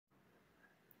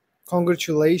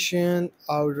Congratulations,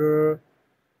 outer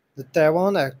the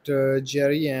Taiwan actor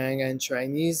Jerry Yang and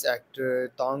Chinese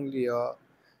actor Tong Liya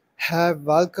have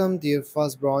welcomed their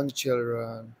firstborn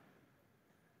children.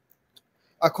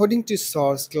 According to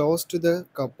sources close to the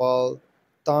couple,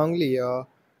 Tong Liya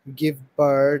gave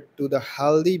birth to the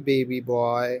healthy baby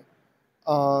boy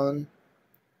on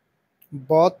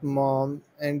both mom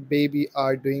and baby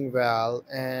are doing well,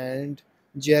 and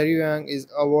Jerry Yang is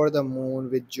over the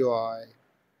moon with joy.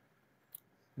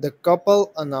 The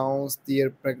couple announced their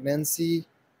pregnancy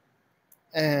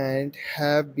and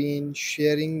have been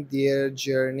sharing their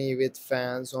journey with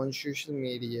fans on social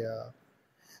media.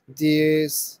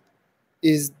 This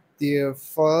is their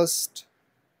first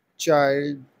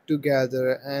child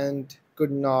together and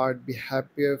could not be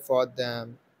happier for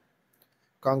them.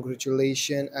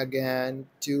 Congratulations again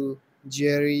to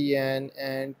Jerry Yan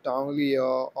and Tong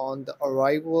Liu on the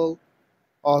arrival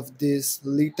of this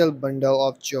little bundle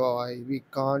of joy. We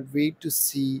can't wait to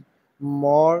see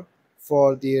more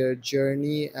for their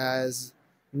journey as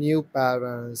new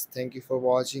parents. Thank you for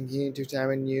watching here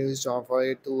Entertainment News. Don't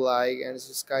forget to like and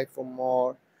subscribe for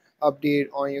more update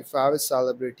on your favorite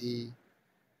celebrity.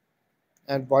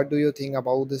 And what do you think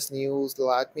about this news?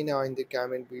 Let me know in the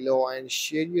comment below and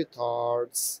share your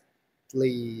thoughts,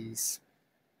 please.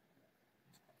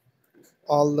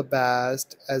 All the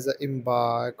best as they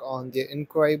embark on their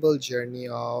incredible journey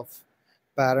of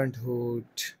parenthood.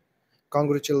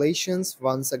 Congratulations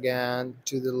once again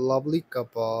to the lovely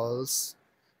couples.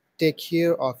 Take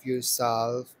care of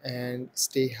yourself and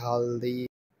stay healthy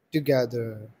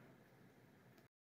together.